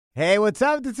Hey, what's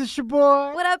up? This is your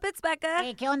boy. What up, it's Becca.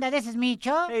 Hey, ¿qué onda? This is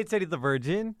Micho. Hey, it's Eddie the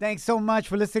Virgin. Thanks so much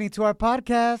for listening to our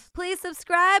podcast. Please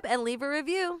subscribe and leave a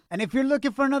review. And if you're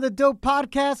looking for another dope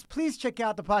podcast, please check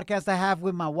out the podcast I have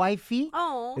with my wifey.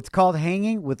 Oh. It's called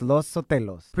Hanging with Los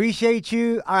Sotelos. Appreciate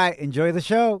you. All right, enjoy the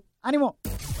show. Ánimo.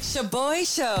 Shaboy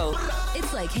Show.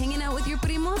 It's like hanging out with your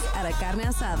primos at a carne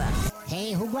asada.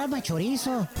 Hey, who grabbed my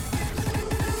chorizo?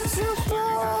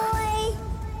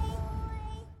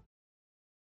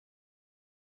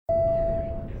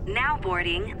 Now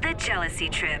boarding the jealousy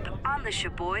trip on the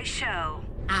Shaboy Show.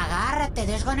 Agárrate,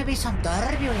 there's gonna be some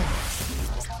turbulence.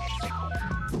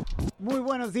 Muy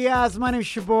buenos dias. My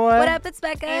name's your boy. What up, it's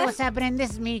Becca. Hey, what's happening?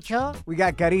 This is Micho. We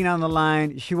got Karina on the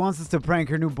line. She wants us to prank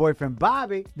her new boyfriend,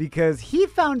 Bobby, because he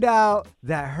found out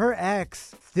that her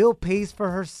ex still pays for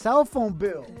her cell phone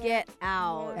bill. Get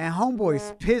out. And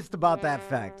homeboy's pissed about that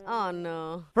fact. Oh,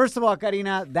 no. First of all,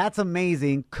 Karina, that's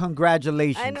amazing.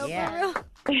 Congratulations. I know, Yeah.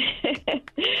 for real.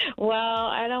 Well,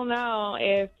 I don't know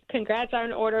if congrats are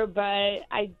in order, but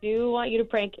I do want you to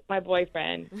prank my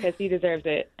boyfriend because he deserves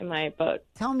it in my book.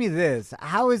 Tell me this.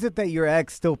 How is it that your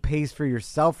ex still pays for your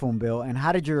cell phone bill, and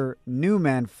how did your new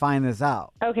man find this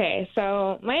out? Okay,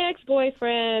 so my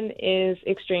ex-boyfriend is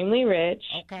extremely rich,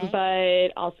 Okay.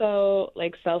 but also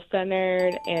like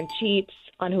self-centered and cheats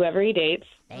on whoever he dates.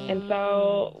 And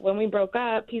so when we broke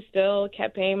up, he still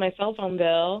kept paying my cell phone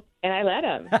bill, and I let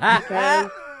him because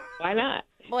why not?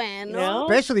 Bueno. No?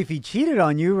 Especially if he cheated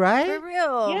on you, For right?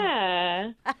 real.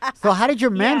 Yeah. So how did your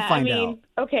man Yeah, find I mean,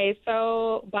 out? Okay,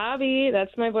 so Bobby,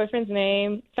 that's my boyfriend's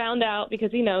name, found out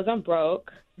because he knows I'm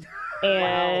broke.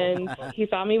 And he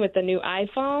saw me with the new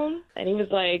iPhone, and he was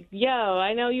like, yo,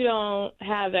 I know you don't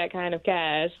have that kind of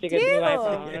cash to get the new Ew.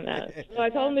 iPhone. And so I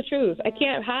told him the truth. I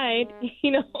can't hide,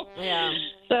 you know. Yeah.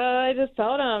 So I just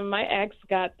told him my ex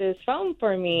got this phone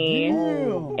for me.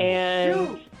 Damn.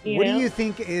 And, you What know, do you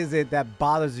think is it that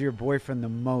bothers your boyfriend the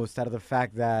most out of the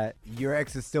fact that your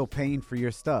ex is still paying for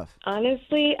your stuff?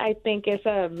 honestly, I think it's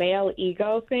a male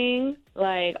ego thing.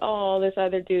 Like, oh, this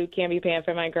other dude can't be paying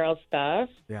for my girl's stuff.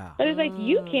 Yeah. But it's like,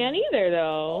 you can't either,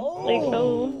 though. Like,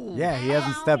 so, Yeah, he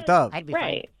hasn't stepped up. I'd be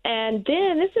right. And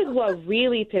then this is what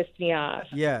really pissed me off.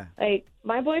 Yeah. Like,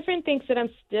 my boyfriend thinks that I'm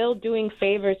still doing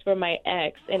favors for my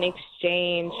ex in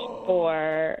exchange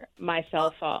for my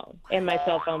cell phone and my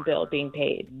cell phone bill being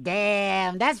paid. fine.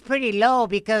 Damn, that's pretty low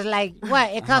because, like,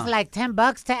 what? It costs like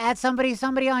 $10 to add somebody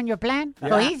on your plan?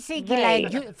 So he's thinking,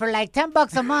 Right. like, for like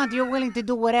 $10 a month, you're willing to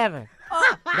do whatever.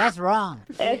 That's wrong.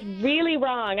 That's really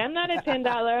wrong. I'm not a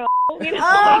 $10, you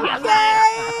know?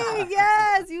 Okay.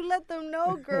 Yes, you let them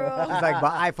know, girl. He's like,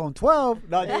 but iPhone 12.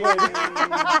 No, Yes,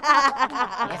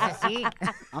 I see.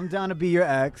 I'm down to be your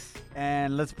ex,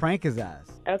 and let's prank his ass.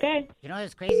 Okay. You know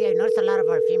what's crazy? I noticed a lot of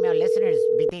our female listeners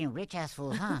be dating rich-ass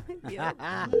fools, huh?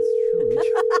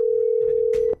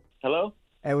 Hello?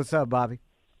 Hey, what's up, Bobby?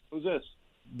 Who's this?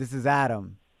 This is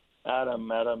Adam, Adam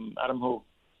who?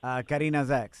 Karina's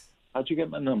ex. How'd you get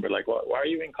my number? Like, why are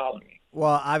you even calling me?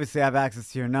 Well, obviously, I have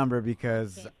access to your number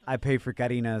because I pay for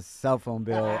Karina's cell phone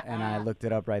bill, and I looked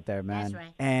it up right there, man. That's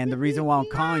right. And the reason why I'm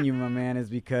calling you, my man, is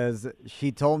because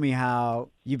she told me how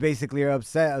you basically are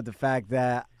upset of the fact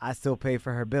that I still pay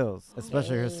for her bills,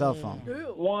 especially her cell phone.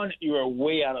 One, you are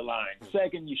way out of line.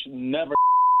 Second, you should never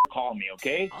call me,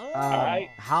 okay? All right?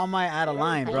 How am I out of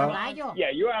line, bro? Rayo. Yeah,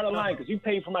 you're out of line because you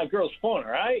pay for my girl's phone,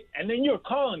 all right? And then you're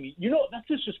calling me. You know, that's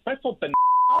disrespectful.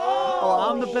 Oh,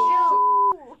 I'm the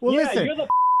Well, yeah, listen, you're the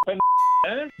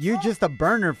man. you're just a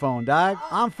burner phone, dog.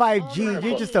 I'm 5G.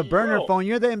 You're just a burner Bro. phone.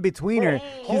 You're the in-betweener.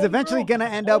 She's eventually going to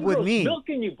end up with Homegirl's me.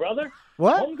 milking you, brother.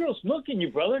 What? Homegirl's milking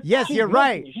you, brother. Yes, She's you're milking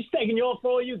right. you. She's taking you off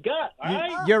for all you got, all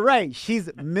right? You're right. She's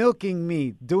milking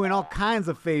me, doing all kinds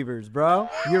of favors, bro.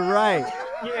 You're right.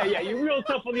 Yeah, you're real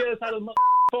tough on the other side of the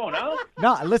phone, huh?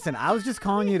 No, listen, I was just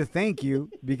calling you to thank you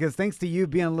because thanks to you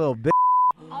being a little bitch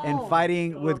and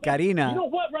fighting with You Karina. know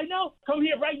what, right now? Come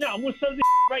here right now. I'm going to settle this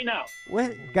right now.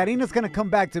 What? Karina's going to come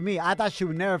back to me. I thought she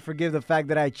would never forgive the fact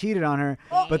that I cheated on her.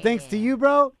 But thanks to you,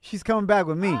 bro, she's coming back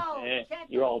with me.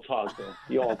 You all talk, though.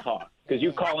 You all talk. Because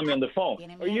you're calling me on the phone.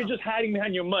 Or you're just hiding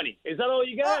behind your money. Is that all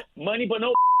you got? Money but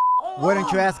no. Why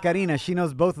don't you ask Karina? She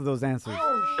knows both of those answers.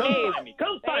 Come find me.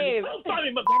 Come find me. Come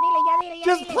find me.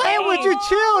 Just playing with you.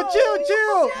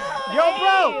 Chill. Yo,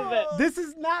 bro, this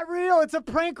is not real. It's a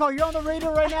prank call. You're on the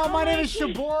radio right now. My name is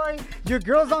Shaboy. Your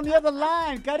girl's on the other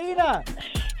line. Karina.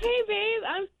 Hey, babe,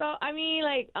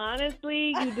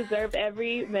 honestly, you deserve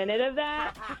every minute of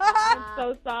that. I'm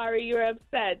so sorry you're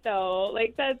upset, though.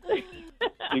 Like, that's...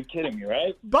 You're kidding me,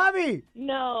 right? Bobby.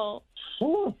 No.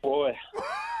 Oh, boy.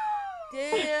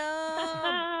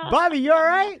 Damn. Bobby, you all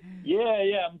right?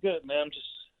 Yeah, I'm good, man. I'm just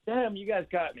Damn, you guys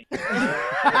got me. Slide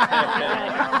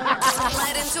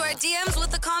into our DMs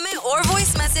with a comment or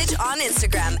voice message on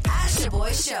Instagram at Shaboy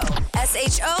Show.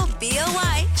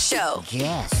 SHOBOY Show.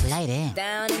 Yeah, slide in.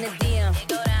 Down in the DM.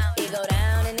 It go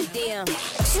down in the DM.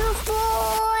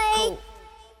 Shaboy.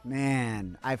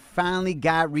 Man, I finally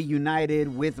got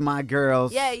reunited with my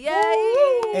girls. Yay.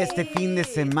 Este fin de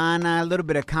semana, a little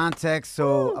bit of context.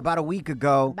 So, about a week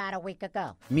ago,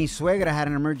 mi suegra had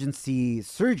an emergency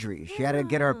surgery. She had to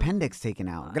get her appendix taken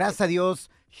out. Gracias a Dios,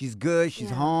 she's good. She's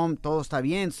home. Todo está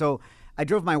bien. So, I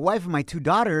drove my wife and my two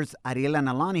daughters, Ariela and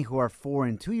Alani, who are 4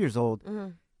 and 2 years old.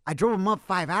 I drove them up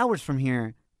 5 hours from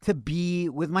here to be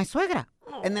with my suegra.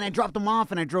 And then I dropped them off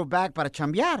and I drove back para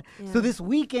chambear. So this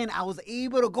weekend, I was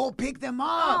able to go pick them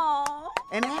up. Aww.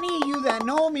 And any of you that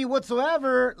know me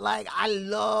whatsoever, like, I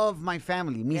love my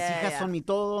family. Mis hijas son mi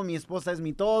todo. Mi esposa es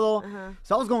mi todo.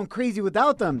 So I was going crazy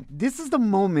without them. This is the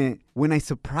moment when I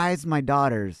surprised my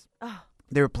daughters.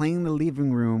 They were playing in the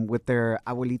living room with their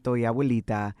abuelito y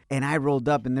abuelita, and I rolled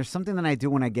up, and there's something that I do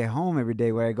when I get home every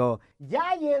day where I go,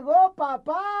 Ya llegó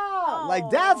papá! Like,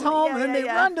 Dad's home, and then they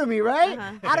run to me, right?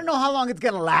 I don't know how long it's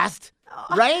going to last,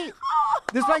 right?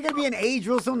 There's probably going to be an age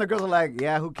rule soon. The girls are like,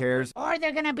 yeah, who cares? Or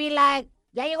they're going to be like,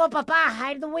 Ya llegó papá,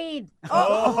 hide the weed.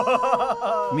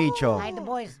 Micho. Hide the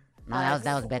boys. No,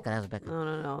 that was Becca.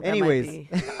 No. Anyways.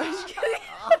 I'm just kidding.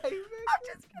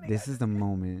 This is the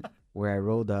moment where I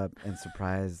rolled up and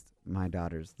surprised my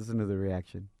daughters. Listen to the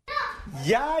reaction.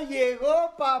 Ya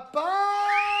llegó papá!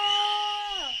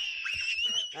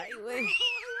 Ay, güey.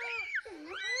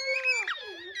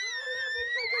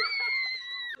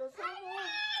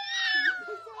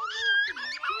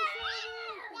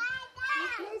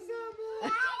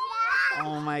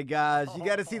 Oh my gosh. You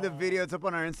got to see the video. It's up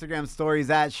on our Instagram stories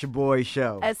at Shaboy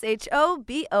Show.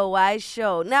 SHOBOY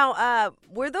Show. Now,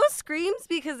 were those screams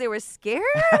because they were scared?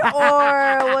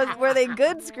 Or were they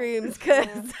good screams? Because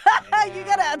you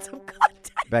got to add some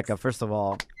context. Becca, first of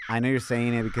all, I know you're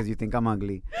saying it because you think I'm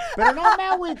ugly. Pero no me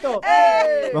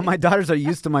agüito. But my daughters are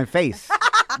used to my face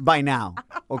by now.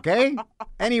 Okay?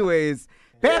 Anyways.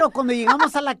 Pero cuando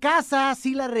llegamos a la casa,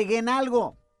 sí la regué en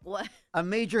algo. What? A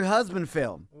major husband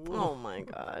film. Oh, my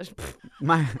gosh.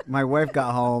 My wife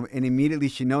got home, and immediately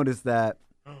she noticed that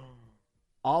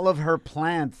all of her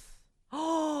plants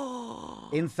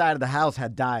inside of the house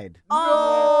had died.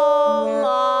 Oh,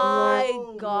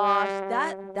 my gosh.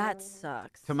 That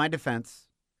sucks. To my defense,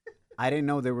 I didn't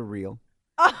know they were real.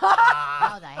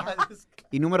 How the hell?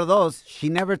 Y número dos, she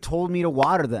never told me to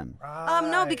water them.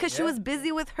 No, because she was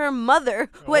busy with her mother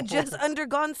who had just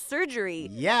undergone surgery.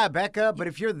 Yeah, Becca, but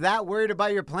if you're that worried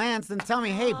about your plants, then tell me,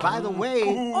 hey, by the way,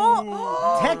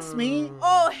 text me,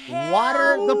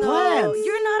 water the plants.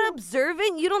 You're not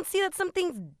observant? You don't see that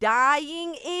something's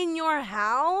dying in your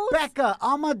house? Becca,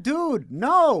 I'm a dude.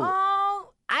 No.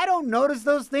 Oh. I don't notice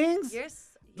those things. You're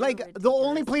Like, the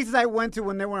only places I went to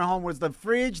when they were home was the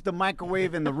fridge, the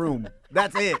microwave, and the room.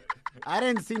 That's it. I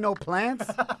didn't see no plants.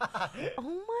 Oh,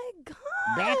 my God.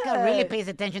 Becca really pays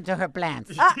attention to her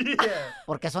plants.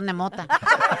 Porque son de mota.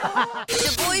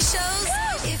 Shaboy Shows.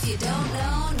 If you don't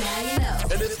know, now you know.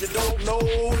 And if you don't know,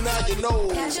 now you know.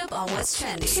 Catch up on what's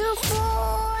trending.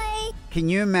 Can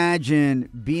you imagine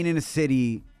being in a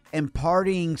city and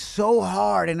partying so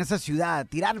hard in esa ciudad,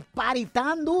 tirar party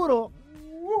tan duro,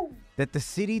 that the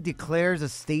city declares a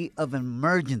state of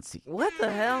emergency? What the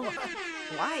hell?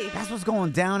 Why? That's what's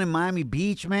going down in Miami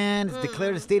Beach, man. It's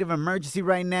declared a state of emergency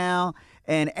right now,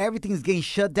 and everything's getting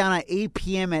shut down at 8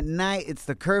 p.m. at night. It's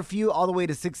the curfew all the way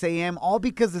to 6 a.m., all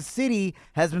because the city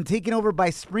has been taken over by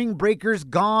spring breakers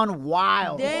gone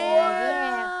wild.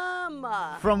 Damn.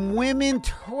 From women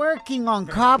twerking on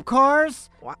cop cars.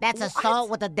 That's assault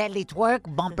with a deadly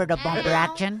twerk, bumper-to-bumper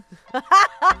action.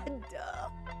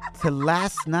 To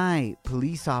last night,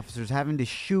 police officers having to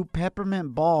shoot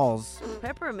peppermint balls.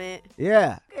 Peppermint?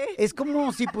 Yeah. Es como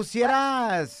si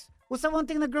pusieras... What's that one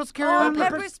thing that girls carry around?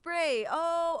 Pepper spray.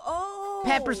 Oh.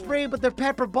 Pepper spray, but they're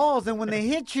pepper balls, and when they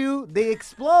hit you, they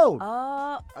explode.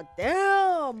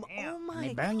 Damn. Oh, my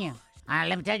They burn you.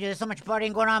 Let me tell you, there's so much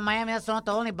partying going on in Miami. That's not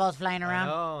the only balls flying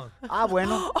around. Ah,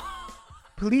 bueno.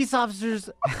 Police officers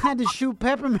had to shoot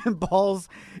peppermint balls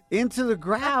into the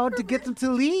crowd to get them to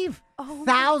leave.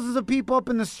 Thousands of people up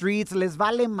in the streets. Les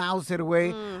vale Mauser,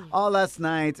 way. All last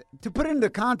night. To put it into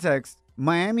context,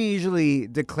 Miami usually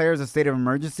declares a state of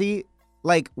emergency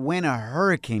like when a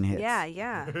hurricane hits.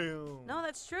 Yeah. No,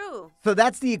 that's true. So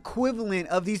that's the equivalent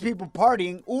of these people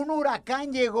partying. Un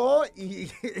huracán llegó y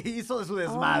hizo su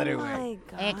desmadre, Oh, güey. my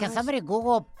God. Hey, can somebody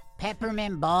Google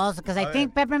peppermint balls? Because I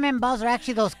think peppermint balls are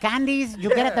actually those candies you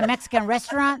get at the Mexican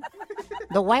restaurant.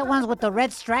 The white ones with the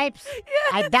red stripes? Yes.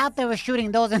 I doubt they were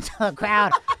shooting those into the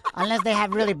crowd unless they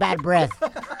have really bad breath.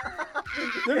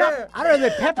 They're not, I don't know, are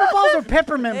they pepper balls or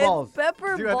peppermint balls? It's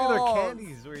pepper Dude, I think balls. they're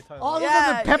candies. What are you talking Oh, about? those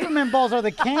Yeah. are the peppermint balls are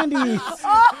the candies.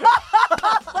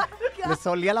 Le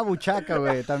solía la buchaca,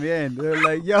 güey, también. They're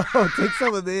like, yo, take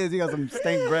some of this. You got some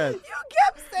stank breath. You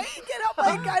kept saying it.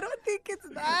 I'm like, I don't think it's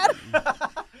that.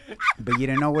 But you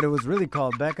didn't know what it was really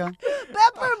called, Becca.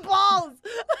 Pepper balls.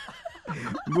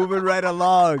 Moving right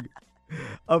along.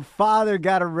 A father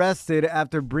got arrested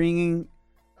after bringing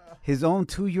his own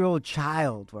 2-year-old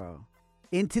child, bro,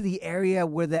 into the area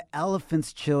where the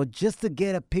elephants chill just to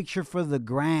get a picture for the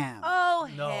gram. Oh,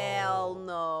 hell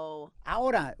no.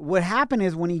 Ahora, what happened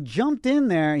is when he jumped in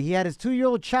there, he had his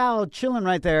 2-year-old child chilling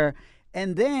right there,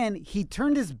 and then he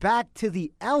turned his back to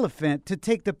the elephant to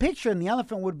take the picture, and the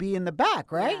elephant would be in the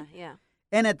back, right? Yeah.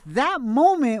 And at that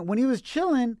moment, when he was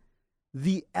chilling,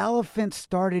 the elephant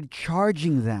started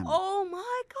charging them. Oh,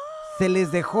 my God. Se les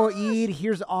dejó ir.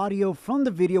 Here's audio from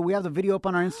the video. We have the video up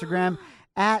on our Instagram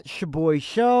at Shaboy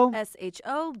Show.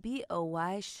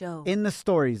 SHOBOY show. In the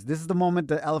stories, this is the moment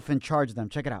the elephant charged them.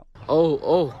 Check it out.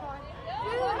 Oh.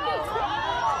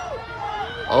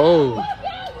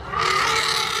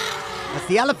 That's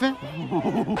the elephant.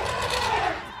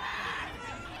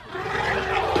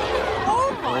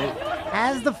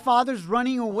 As the father's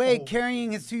running away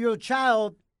carrying his 2-year-old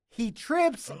child, he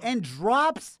trips and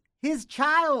drops his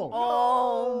child.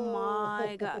 Oh,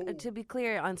 my God. To be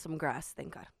clear, on some grass,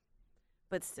 thank God.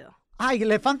 But still. Ay,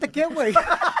 elefante qué, güey.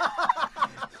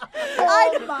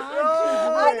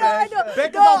 I know.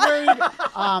 Becca got worried.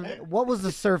 What was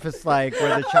the surface like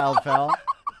where the child fell?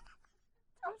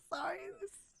 I'm sorry.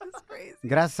 This is crazy.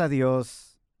 Gracias a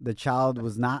Dios, the child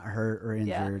was not hurt or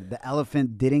injured. The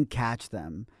elephant didn't catch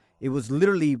them. It was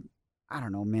literally, I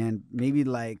don't know, man, maybe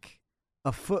like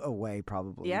a foot away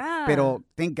probably. Yeah. Pero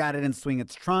thank God it didn't swing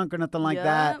its trunk or nothing like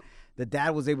that. Yep. The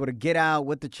dad was able to get out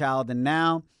with the child. And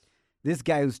now this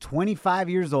guy who's 25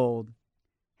 years old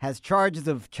has charges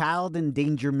of child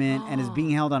endangerment and is being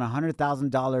held on a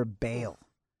 $100,000 bail.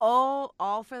 Oh,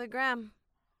 all for the gram.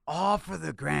 All for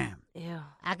the gram. Ew.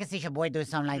 I can see your boy doing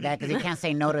something like that because he can't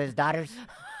say no to his daughters.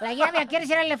 Like, yeah, mira, ¿quieres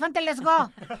ir al elefante? Let's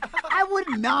go. I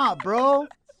would not, bro.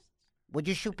 Would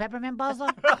you shoot peppermint balls, though?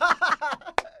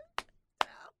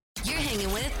 You're hanging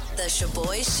with The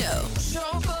Shaboy Show.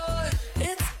 Shaboy,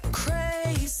 it's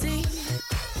crazy.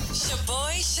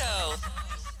 Shaboy Show.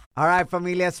 All right,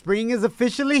 familia, spring is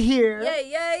officially here.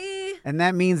 Yay. And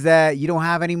that means that you don't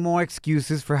have any more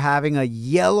excuses for having a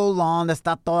yellow lawn that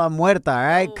está toda muerta, all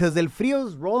right? Because el frío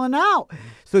is rolling out.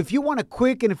 So if you want a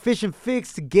quick and efficient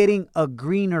fix to getting a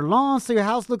greener lawn so your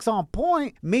house looks on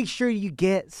point, make sure you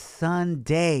get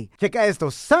Sunday. Checa esto.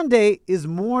 Sunday is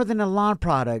more than a lawn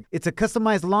product. It's a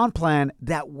customized lawn plan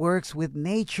that works with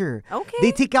nature. Okay.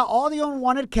 They take out all the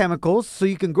unwanted chemicals so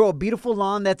you can grow a beautiful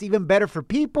lawn that's even better for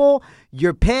people,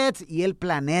 your pets, y el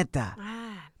planeta.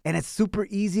 And it's super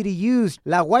easy to use.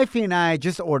 La wifey and I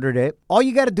just ordered it. All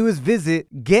you got to do is visit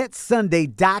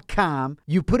getsunday.com.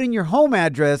 You put in your home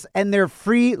address and their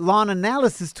free lawn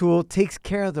analysis tool takes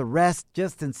care of the rest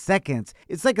just in seconds.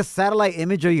 It's like a satellite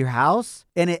image of your house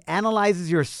and it analyzes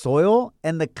your soil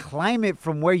and the climate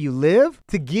from where you live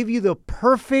to give you the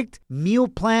perfect meal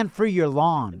plan for your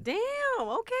lawn. Damn,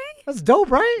 okay. That's dope,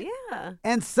 right? Yeah.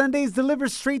 And Sundays deliver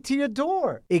straight to your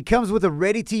door. It comes with a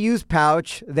ready-to-use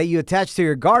pouch that you attach to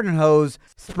your garden hose,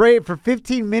 spray it for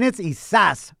 15 minutes, y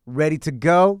sas, ready to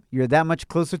go. You're that much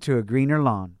closer to a greener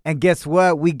lawn. And guess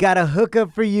what? We got a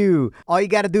hookup for you. All you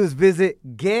got to do is visit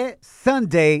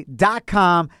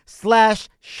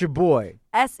getsunday.com/shaboy.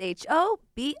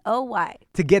 SHOBOY.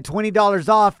 To get $20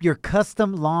 off your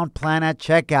custom lawn plan at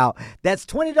checkout. That's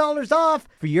 $20 off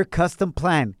for your custom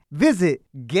plan. Visit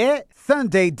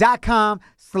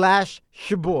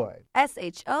getsunday.com/shaboy.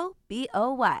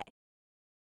 SHOBOY.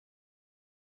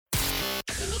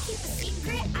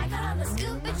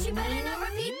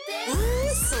 Ooh,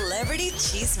 Celebrity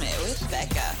Cheesemate with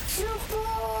Becca.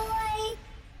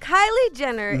 Kylie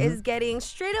Jenner is getting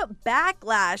straight up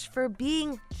backlash for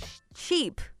being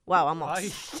cheap. Wow,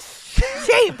 almost.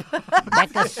 Cheap!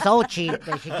 Becca's so cheap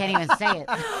that she can't even say it.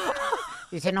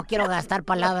 Dice, no quiero gastar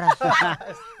palabras.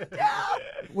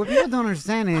 What people don't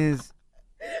understand is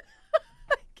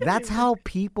that's how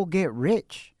people get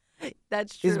rich.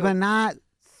 That's true. Is by not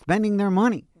spending their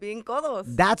money. Being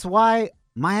codos. That's why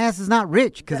my ass is not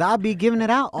rich, because I'll be giving it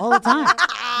out all the time.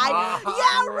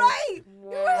 Yeah, right.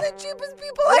 You're one of the cheapest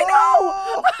people I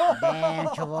know. Damn,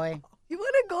 Chaboy. You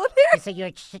want to go there? He said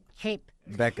you're cheap.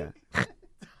 Becca,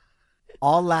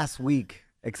 all last week,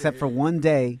 except for one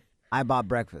day, I bought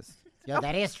breakfast. Yo,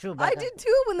 that is true, I Becca. did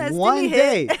too when that One stimmy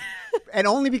day. hit. And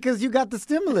only because you got the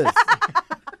stimulus.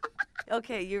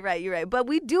 Okay, you're right. But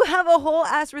we do have a whole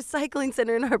ass recycling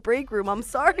center in our break room. I'm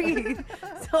sorry.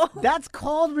 That's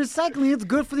called recycling. It's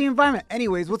good for the environment.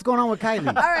 Anyways, what's going on with Kylie?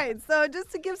 All right, so just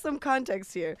to give some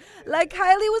context here, like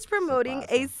Kylie was promoting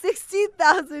a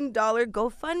 $60,000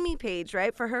 GoFundMe page,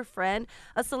 right, for her friend,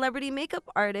 a celebrity makeup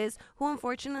artist who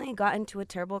unfortunately got into a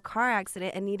terrible car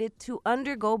accident and needed to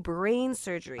undergo brain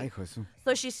surgery.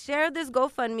 So she shared this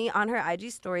GoFundMe on her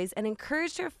IG stories and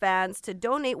encouraged her fans to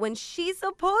donate when she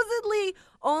supposedly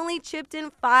only chipped in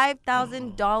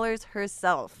 $5,000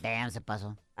 herself. Damn, se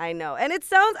pasó. I know. And it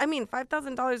sounds,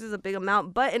 $5,000 is a big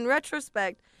amount, but in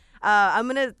retrospect, I'm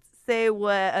going to say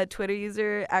what a Twitter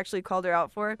user actually called her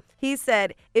out for. He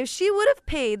said, if she would have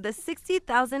paid the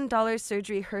 $60,000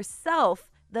 surgery herself,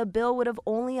 the bill would have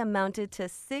only amounted to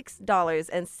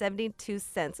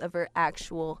 $6.72 of her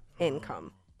actual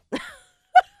income.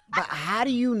 But how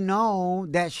do you know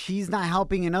that she's not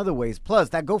helping in other ways? Plus,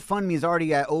 that GoFundMe is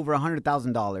already at over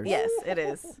 $100,000. Yes, it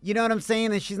is. You know what I'm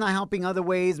saying? And she's not helping other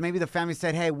ways. Maybe the family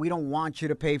said, hey, we don't want you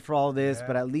to pay for all this,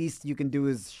 but at least you can do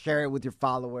is share it with your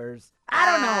followers. I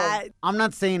don't know. I'm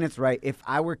not saying it's right. If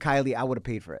I were Kylie, I would have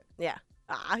paid for it. Yeah.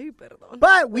 Ay, perdón.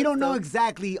 But we don't know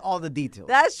exactly all the details.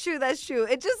 That's true.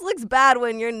 It just looks bad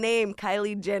when your name,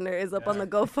 Kylie Jenner, is up on the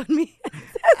GoFundMe. It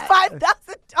says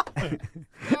 $5,000.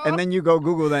 And then you go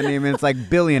Google that name and it's like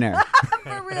billionaire.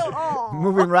 For real. Aw.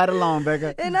 Moving right along,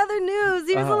 Becca. In other news,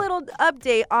 here's a little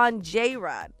update on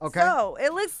J-Rod. Okay. So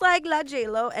it looks like La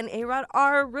J-Lo and A-Rod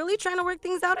are really trying to work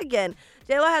things out again.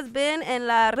 J-Lo has been in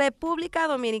La República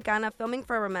Dominicana filming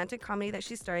for a romantic comedy that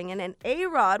she's starring in, and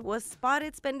A-Rod was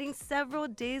spotted spending several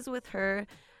days with her,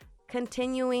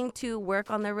 continuing to work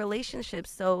on their relationship.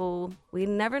 So we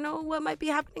never know what might be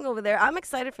happening over there. I'm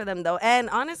excited for them, though. And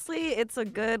honestly, it's a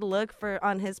good look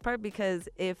on his part, because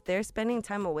if they're spending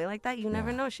time away like that, you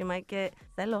never know. She might get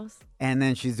celos. And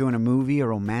then she's doing a movie, a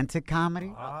romantic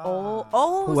comedy.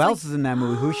 Oh. Who else is in that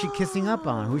movie? Who's she kissing up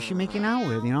on? Who's she making out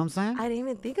with? You know what I'm saying? I didn't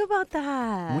even think about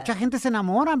that. Mucha gente se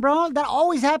enamora, bro. That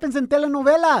always happens in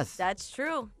telenovelas. That's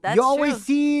true. You always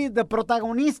see the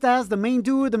protagonistas, the main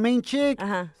dude, the main chick,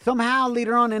 somehow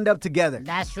later on end up together.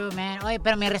 That's true, man. Oye,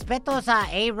 pero mis respetos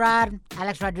a A-Rod,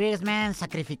 Alex Rodriguez, man,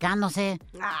 sacrificándose.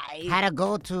 Had to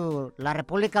go to La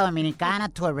República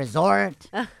Dominicana to a resort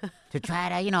to try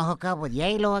to, hook up with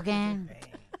J-Lo again.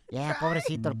 Yeah,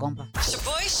 pobrecito el compa.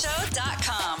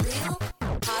 ShaboyShow.com. Real,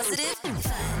 positive,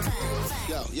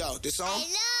 fun. Yo, this song?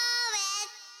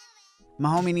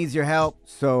 My homie needs your help,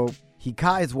 so he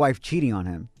caught his wife cheating on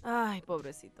him. Ay,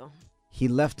 pobrecito. He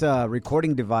left a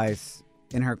recording device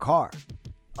in her car.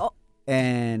 Oh.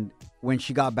 And when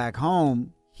she got back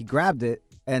home, he grabbed it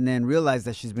and then realized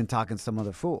that she's been talking to some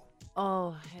other fool.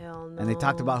 Oh, hell no. And they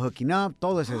talked about hooking up,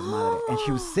 todo eso es madre. And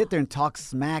she would sit there and talk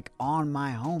smack on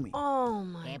my homie. Oh,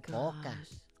 my gosh.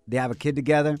 They have a kid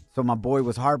together, so my boy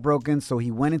was heartbroken, so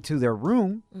he went into their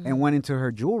room and went into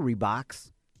her jewelry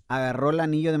box, agarró el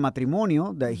anillo de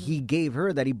matrimonio that he gave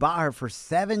her, that he bought her for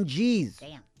 7 G's.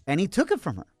 Damn. And he took it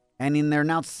from her. And then they're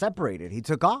now separated. He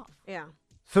took off. Yeah.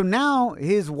 So now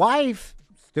his wife,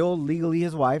 still legally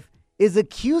his wife, is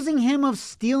accusing him of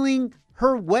stealing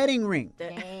her wedding ring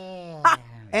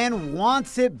and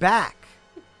wants it back.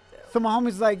 So my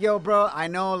homie's like, yo, bro, I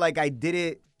know, like, I did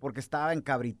it porque estaba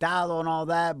encabritado and all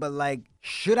that, but, like,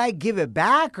 should I give it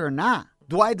back or not?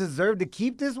 Do I deserve to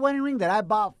keep this wedding ring that I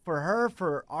bought for her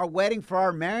for our wedding, for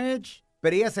our marriage?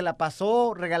 Pero ella se la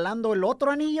pasó regalando el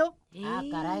otro anillo? Ah,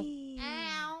 caray.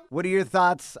 What are your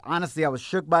thoughts? Honestly, I was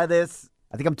shook by this.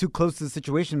 I think I'm too close to the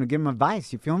situation to give him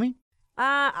advice. You feel me?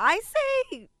 I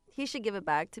say he should give it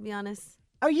back, to be honest.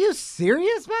 Are you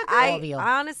serious, Becca?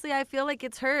 Honestly, I feel like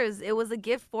it's hers. It was a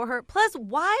gift for her. Plus,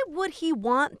 why would he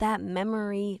want that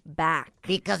memory back?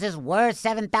 Because it's worth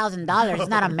 $7,000. It's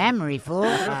not a memory,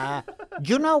 fool.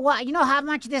 You know what? You know how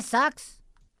much this sucks?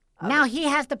 Now he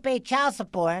has to pay child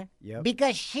support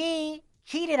because she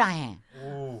cheated on him.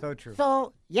 Ooh. So true.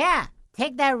 So, yeah.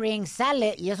 Take that ring, sell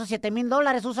it, y esos $7,000,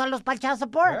 úsalos para el child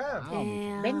support.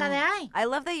 Damn. Venga de ahí. I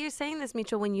love that you're saying this,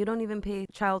 Micho, when you don't even pay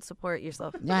child support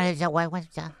yourself.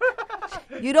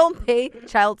 You don't pay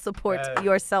child support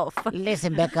yourself.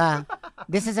 Listen, Becca,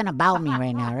 this isn't about me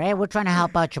right now, right? We're trying to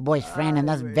help out your boy's friend, and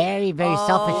that's very, very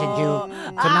selfish of you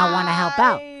to not want to help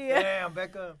out. Damn,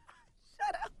 Becca.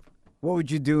 Shut up. What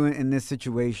would you do in this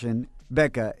situation?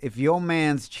 Becca, if your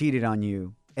man's cheated on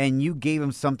you and you gave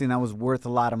him something that was worth a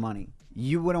lot of money,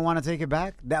 You wouldn't want to take it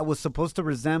back? That was supposed to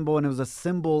resemble, and it was a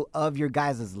symbol of your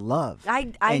guys' love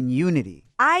and unity.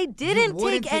 I didn't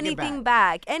take anything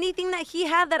back. Anything that he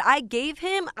had that I gave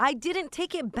him, I didn't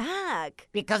take it back.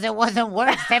 Because it wasn't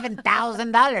worth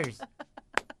 $7,000.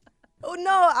 Oh,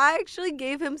 no, I actually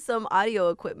gave him some audio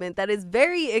equipment that is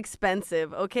very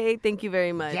expensive, okay? Thank you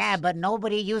very much. Yeah, but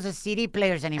nobody uses CD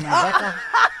players anymore, Becca.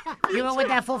 You were with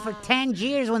that fool for 10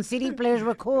 years when CD players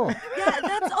were cool. Yeah,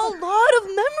 that's a lot of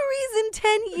memories in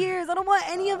 10 years. I don't want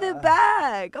any of it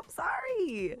back. I'm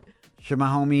sorry. Should my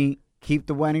homie keep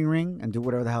the wedding ring and do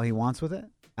whatever the hell he wants with it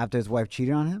after his wife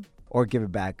cheated on him? Or give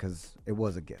it back because it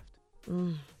was a gift?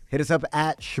 Hit us up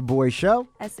at Shaboy Show.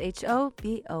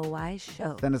 SHOBOY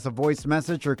Show. Send us a voice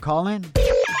message or call in.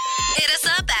 Hit us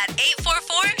up at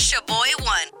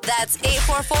 844-SHABOY1. That's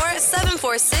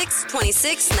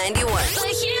 844-746-2691. But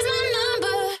here's my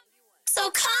number, so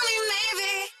call me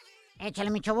maybe.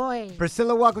 Échale, mi chavoy.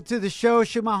 Priscilla, welcome to the show.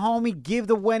 Should my homie give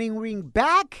the wedding ring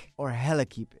back or hella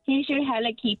keep it? He should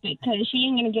hella keep it because she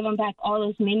ain't going to give him back all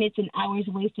those minutes and hours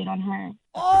wasted on her.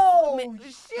 Oh,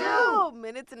 shoot.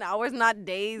 Minutes and hours, not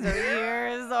days or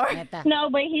years. No,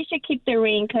 but he should keep the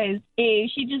ring because if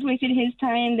she just wasted his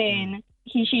time, then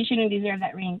she shouldn't deserve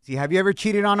that ring. See, have you ever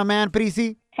cheated on a man,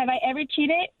 Prissy? Have I ever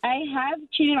cheated? I have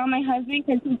cheated on my husband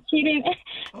because he cheated.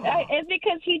 It's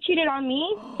because he cheated on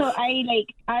me. So I,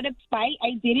 out of spite,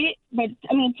 I did it. But,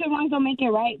 I mean, 2 wrongs don't make it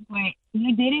right. But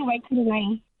you did it. Why couldn't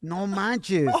I? No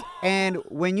manches. And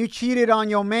when you cheated on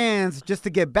your mans just to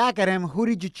get back at him, who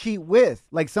did you cheat with?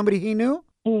 Like somebody he knew?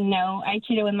 No, I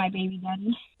cheated with my baby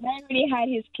daddy. I already had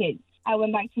his kids. I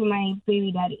went back to my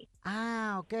baby daddy.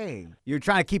 Ah, okay. You're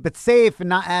trying to keep it safe and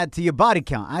not add to your body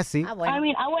count. I see. I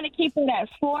mean, I want to keep it at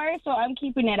 4, so I'm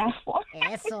keeping it at 4.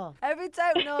 Eso. Every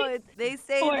time, they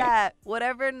say 4. that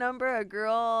whatever number a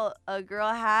girl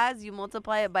has, you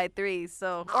multiply it by 3.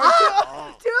 So, or 2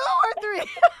 or 3.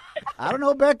 I don't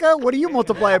know, Becca. What do you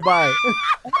multiply it by?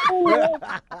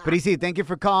 Prissy, thank you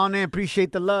for calling in.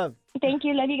 Appreciate the love. Thank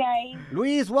you. Love you guys.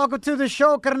 Luis, welcome to the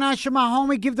show. Carnal, should my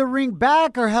homie give the ring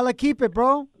back or hella keep it,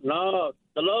 bro? No,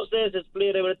 the law says to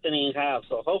split everything in half.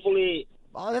 So hopefully...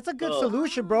 Oh, that's a good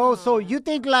solution, bro. So you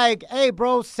think hey,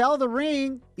 bro, sell the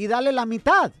ring y dale la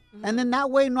mitad. And then that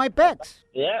way no hay pecs.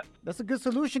 Yeah. That's a good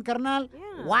solution, carnal.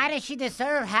 Yeah. Why does she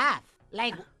deserve half?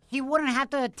 He wouldn't have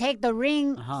to take the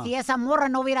ring si esa morra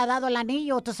no hubiera dado el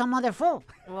anillo to some other fool.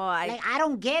 Well, I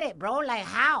don't get it, bro.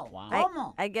 How? Wow.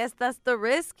 ¿Cómo? I guess that's the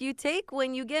risk you take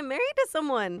when you get married to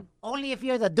someone. Only if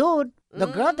you're the dude. The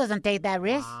girl doesn't take that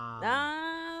risk.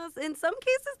 In some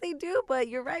cases they do, but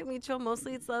you're right, Micho.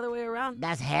 Mostly it's the other way around.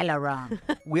 That's hella wrong.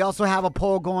 We also have a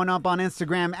poll going up on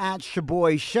Instagram at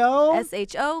Shaboy Show.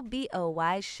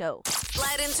 SHOBOY Show.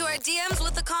 Slide into our DMs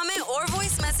with a comment or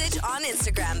voice message on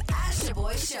Instagram at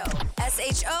Shaboy Show.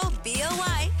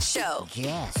 SHOBOY Show.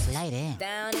 Yeah, slide in.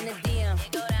 Down in the DM.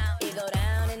 You go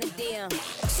down in the DM.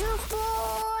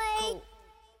 Shaboy.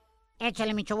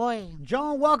 Échale, mi chavoy.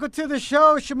 John, welcome to the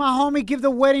show. Should my homie give the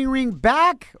wedding ring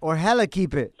back or hella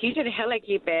keep it? He should hella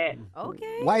keep it.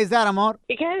 Okay. Why is that, amor?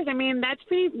 Because, I mean, that's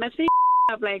pretty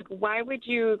up. Like, why would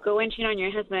you go and cheat on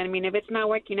your husband? I mean, if it's not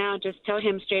working out, just tell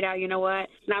him straight out, you know what?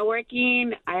 It's not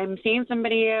working. I'm seeing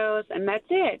somebody else, and that's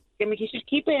it. I mean, he should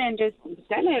keep it and just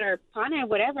sell it or pawn it,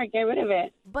 whatever. Get rid of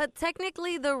it. But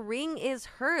technically, the ring is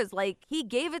hers. Like, he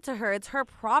gave it to her. It's her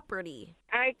property.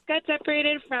 I got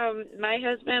separated from my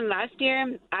husband last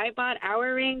year. I bought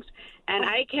our rings, and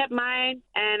I kept mine,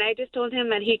 and I just told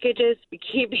him that he could just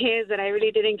keep his, that I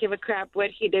really didn't give a crap what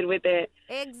he did with it.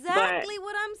 Exactly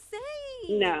what I'm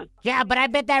saying. No. Yeah, but I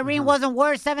bet that ring wasn't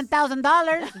worth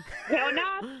 $7,000. Hell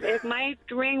no. If my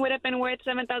ring would have been worth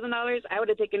 $7,000, I would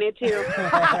have taken it too.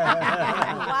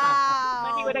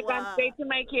 Wow. Money would have gone straight to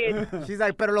my kids. She's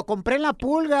like, pero lo compré en la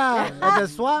pulga at the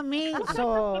swap meet.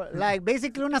 So,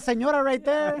 basically una señora right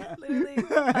there. Literally,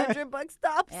 $100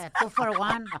 tops. Yeah, 2 for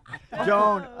 1.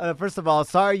 Joan, first of all,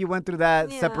 sorry you went through that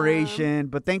separation,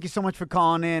 but thank you so much for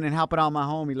calling in and helping out my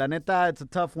homie. La neta, it's a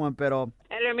tough one, pero...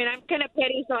 I mean, I'm kind of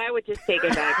petty, so I would just take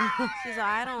it back. She's like,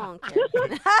 I don't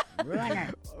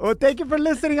care. Well, thank you for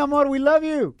listening, amor. We love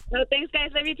you. No, thanks,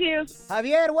 guys. Love you, too.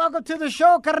 Javier, welcome to the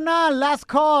show, carnal. Last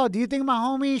call. Do you think my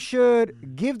homie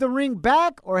should give the ring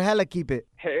back or hella keep it?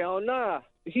 Hell nah.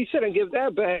 He shouldn't give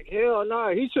that back. Hell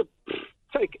nah. He should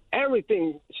take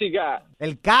everything she got.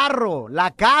 El carro,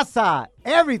 la casa,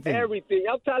 everything. Everything.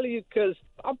 I'm telling you, because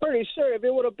I'm pretty sure if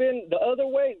it would have been the other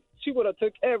way, she would have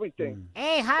took everything.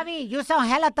 Hey, Javi, you sound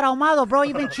hella traumado, bro.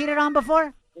 You been cheated on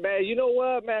before? Man, you know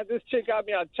what, man? This chick got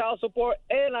me on child support,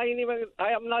 and I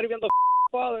am not even the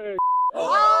father.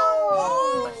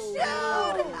 Oh,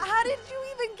 shoot. How did you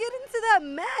even get into that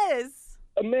mess?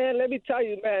 Man, let me tell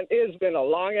you, man, it's been a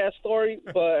long-ass story,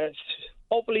 but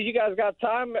hopefully you guys got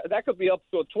time. That could be up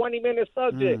to a 20-minute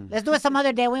subject. Let's do it some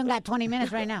other day. We ain't got 20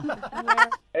 minutes right now.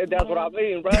 Hey, that's what I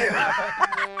mean, right?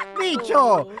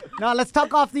 Micho! No, let's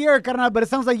talk off the air, carnal, but it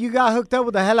sounds like you got hooked up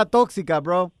with a hella toxica,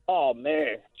 bro. Oh,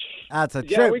 man. That's a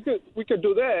trip. Yeah, we could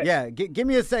do that. Yeah, give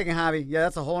me a second, Javi. Yeah,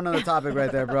 that's a whole nother topic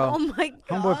right there, bro. Oh, my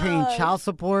God. Homeboy paying child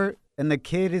support, and the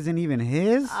kid isn't even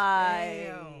his?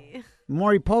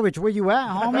 Maury Povich, where you at,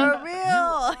 homie? For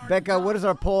real. Becca, what does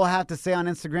our poll have to say on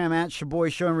Instagram at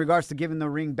Shaboy Show in regards to giving the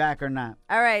ring back or not?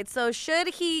 All right, so should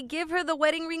he give her the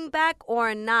wedding ring back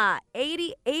or not?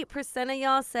 88% of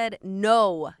y'all said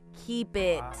no, keep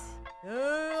it.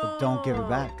 So don't give it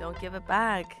back. Don't give it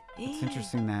back. It's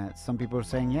interesting that some people are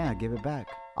saying, yeah, give it back.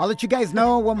 I'll let you guys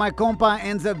know what my compa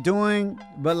ends up doing,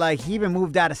 but like he even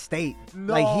moved out of state.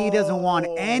 No. Like he doesn't want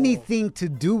anything to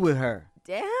do with her.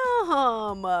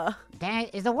 Damn. Damn,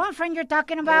 is the one friend you're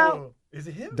talking about? Is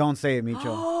it him? Don't say it,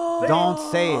 Micho. Don't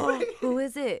say it. Who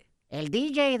is it? El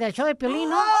DJ del show de Piolín,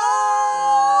 ¿no?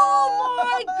 Oh,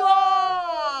 my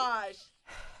gosh.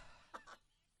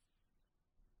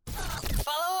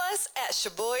 Follow us at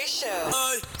Shaboy Show.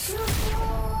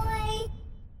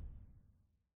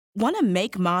 Want to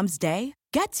make Mom's day?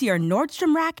 Get to your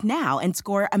Nordstrom Rack now and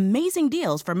score amazing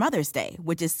deals for Mother's Day,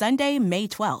 which is Sunday, May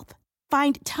 12th.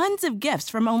 Find tons of gifts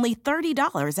from only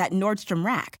 $30 at Nordstrom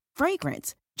Rack.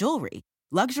 Fragrance, jewelry,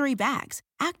 luxury bags,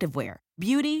 activewear,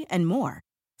 beauty, and more.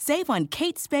 Save on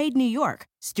Kate Spade New York,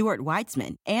 Stuart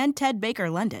Weitzman, and Ted Baker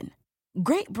London.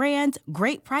 Great brands,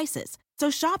 great prices. So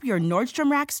shop your Nordstrom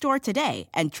Rack store today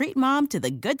and treat Mom to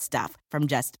the good stuff from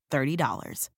just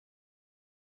 $30.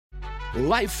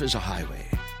 Life is a highway,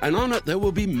 and on it there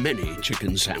will be many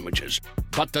chicken sandwiches.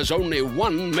 But there's only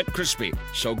one McCrispy.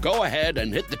 So go ahead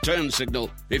and hit the turn signal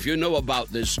if you know about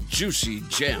this juicy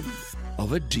gem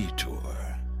of a detour.